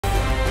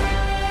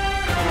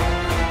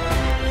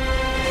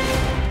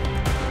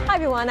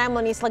Everyone, I'm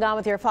Lanice Lagan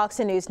with your Fox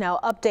 10 News Now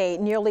update.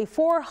 Nearly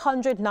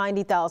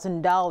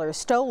 $490,000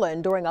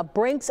 stolen during a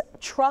Brinks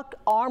truck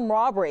armed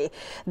robbery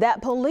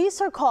that police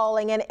are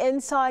calling an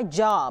inside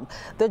job.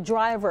 The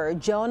driver,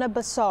 Jonah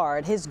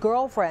Bassard, his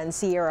girlfriend,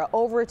 Sierra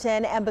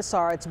Overton, and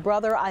Bassard's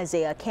brother,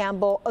 Isaiah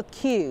Campbell,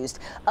 accused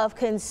of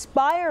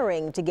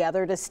conspiring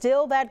together to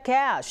steal that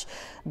cash.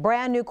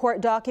 Brand new court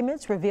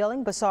documents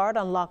revealing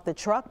Bassard unlocked the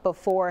truck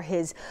before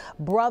his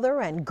brother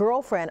and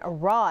girlfriend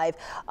arrived.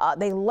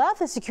 They left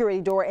the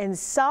security door inside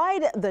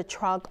the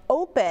truck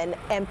open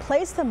and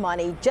placed the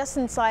money just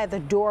inside the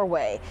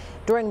doorway.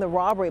 During the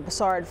robbery,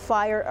 Bassard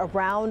fired a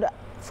round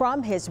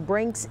from his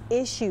Brinks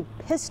issue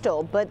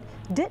pistol, but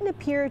didn't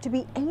appear to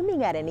be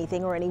aiming at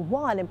anything or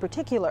anyone in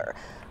particular.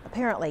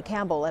 Apparently,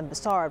 Campbell and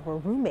Bassard were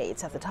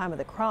roommates at the time of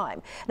the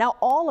crime. Now,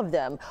 all of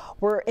them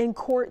were in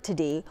court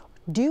today,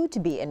 due to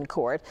be in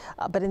court,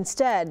 but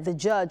instead the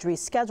judge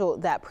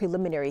rescheduled that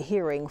preliminary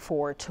hearing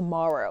for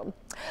tomorrow.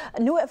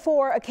 New at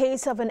 4, a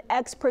case of an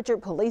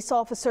ex-Pritchard police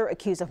officer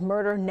accused of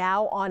murder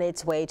now on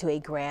its way to a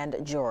grand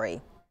jury.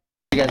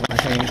 You guys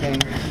want to say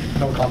anything?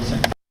 No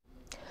comment.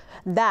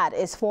 That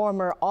is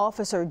former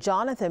officer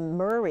Jonathan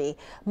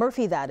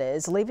Murphy, that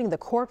is, leaving the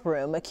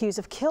courtroom accused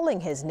of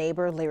killing his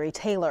neighbor Larry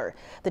Taylor.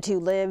 The two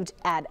lived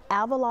at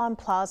Avalon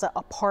Plaza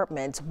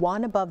Apartments,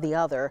 one above the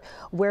other,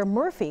 where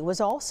Murphy was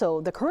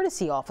also the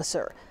courtesy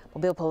officer.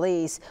 Mobile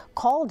police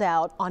called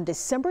out on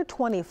December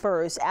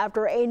 21st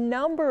after a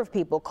number of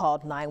people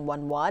called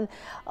 911.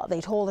 They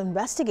told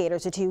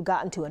investigators the two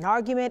got into an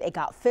argument. It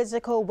got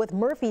physical, with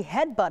Murphy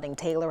headbutting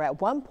Taylor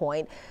at one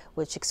point,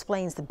 which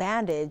explains the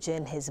bandage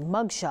in his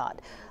mugshot.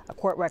 A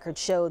court record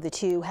showed the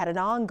two had an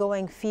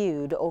ongoing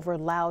feud over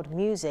loud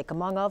music,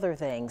 among other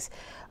things.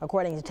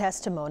 According to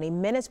testimony,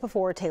 minutes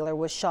before Taylor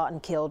was shot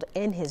and killed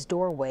in his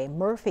doorway,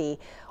 Murphy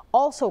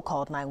also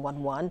called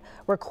 911,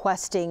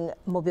 requesting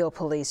Mobile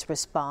police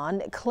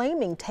respond,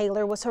 claiming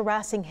Taylor was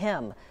harassing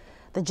him.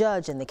 The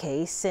judge in the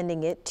case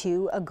sending it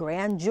to a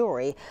grand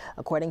jury.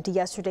 According to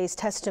yesterday's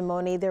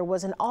testimony, there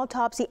was an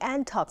autopsy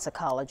and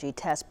toxicology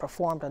test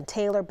performed on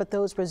Taylor, but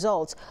those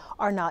results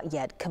are not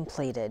yet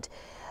completed.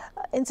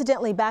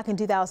 Incidentally, back in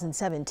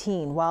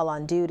 2017, while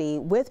on duty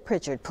with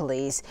Pritchard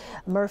police,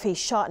 Murphy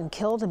shot and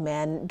killed a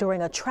man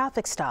during a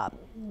traffic stop.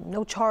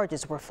 No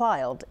charges were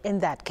filed in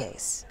that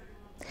case.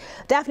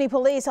 Daphne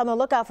police on the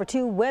lookout for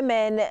two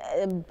women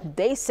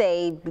they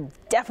say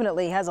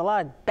definitely has a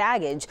lot of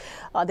baggage.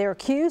 They're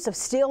accused of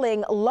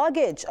stealing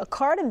luggage, a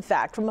card in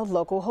fact, from a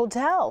local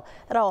hotel.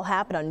 That all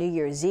happened on New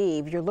Year's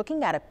Eve. You're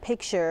looking at a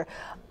picture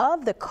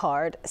of the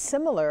card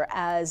similar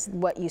as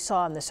what you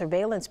saw in the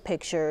surveillance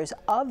pictures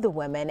of the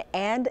women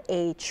and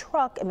a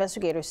truck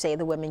investigators say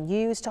the women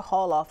used to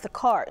haul off the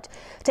cart.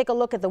 Take a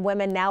look at the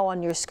women now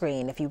on your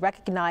screen. If you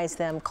recognize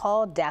them,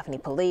 call Daphne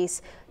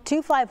police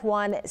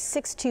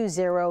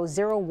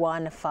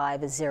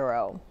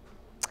 251-620-0150.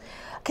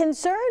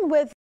 Concerned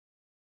with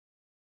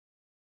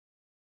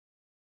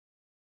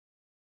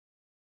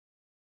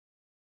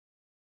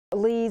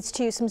leads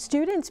to some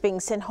students being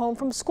sent home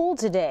from school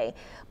today.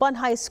 Bunn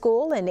High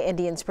School and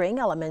Indian Spring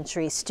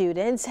Elementary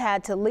students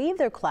had to leave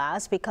their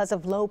class because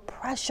of low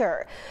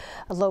pressure.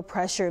 Low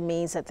pressure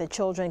means that the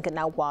children could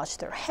not wash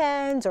their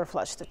hands or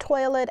flush the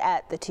toilet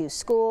at the two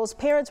schools.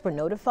 Parents were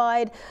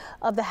notified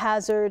of the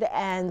hazard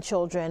and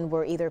children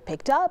were either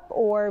picked up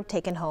or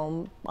taken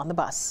home on the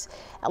bus.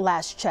 At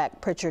last check,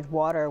 Pritchard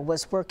Water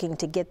was working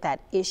to get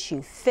that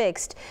issue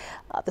fixed.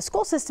 The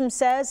school system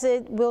says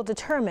it will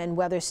determine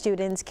whether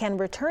students can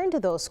return to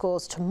those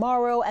schools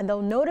tomorrow, and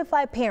they'll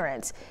notify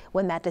parents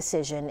when that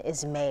decision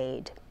is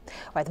made. All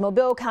right, the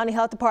Mobile County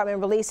Health Department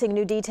releasing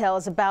new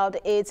details about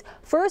its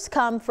first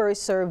come,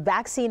 first serve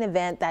vaccine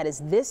event that is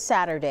this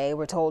Saturday.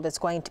 We're told it's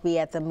going to be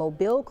at the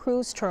Mobile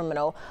Cruise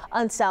Terminal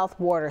on South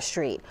Water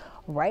Street.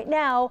 Right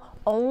now,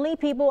 only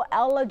people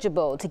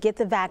eligible to get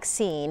the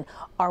vaccine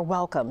are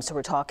welcome. So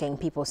we're talking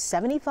people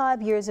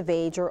 75 years of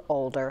age or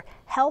older,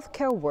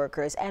 healthcare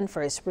workers, and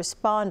first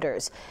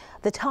responders.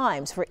 The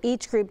times for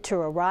each group to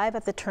arrive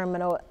at the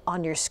terminal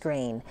on your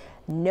screen.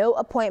 No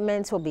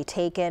appointments will be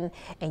taken,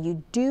 and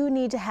you do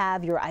need to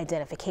have your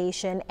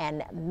identification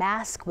and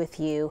mask with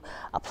you.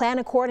 Plan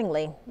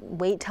accordingly.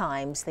 Wait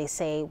times, they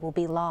say, will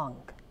be long.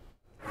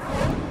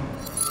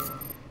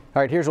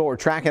 All right, here's what we're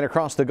tracking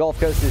across the Gulf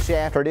Coast this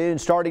afternoon.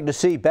 Starting to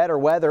see better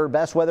weather,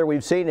 best weather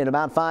we've seen in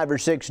about 5 or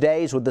 6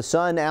 days, with the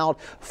sun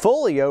out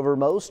fully over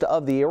most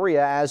of the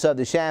area as of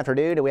this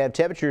afternoon. And we have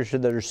temperatures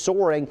that are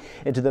soaring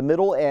into the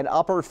middle and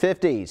upper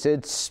 50s.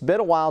 It's been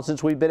a while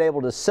since we've been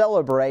able to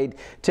celebrate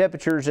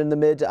temperatures in the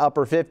mid to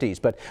upper 50s.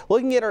 But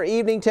looking at our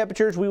evening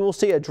temperatures, we will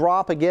see a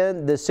drop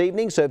again this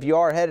evening. So if you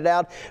are headed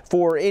out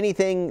for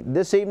anything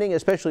this evening,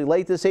 especially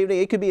late this evening,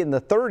 it could be in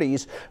the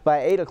 30s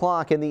by 8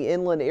 o'clock in the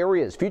inland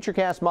areas.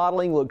 Futurecast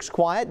modeling looks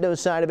quiet. No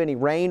sign of any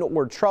rain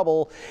or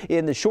trouble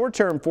in the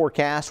short-term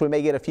forecast. We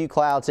may get a few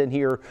clouds in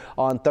here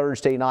on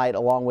Thursday night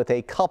along with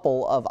a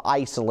couple of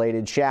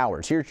isolated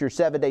showers. Here's your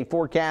 7-day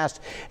forecast,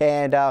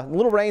 and a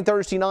little rain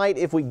Thursday night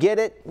if we get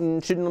it.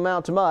 Shouldn't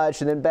amount to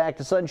much, and then back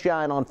to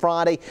sunshine on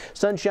Friday,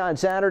 sunshine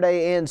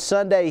Saturday and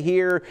Sunday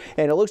here,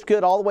 and it looks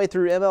good all the way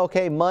through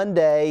MLK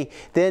Monday.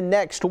 Then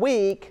next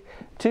week,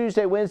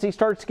 Tuesday, Wednesday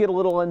starts to get a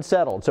little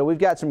unsettled. So we've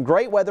got some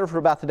great weather for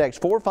about the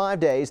next 4 or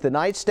 5 days. The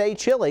nights stay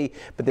chilly,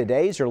 but the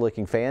days are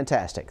looking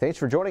fantastic. Thanks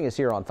for joining us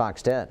here on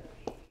Fox 10.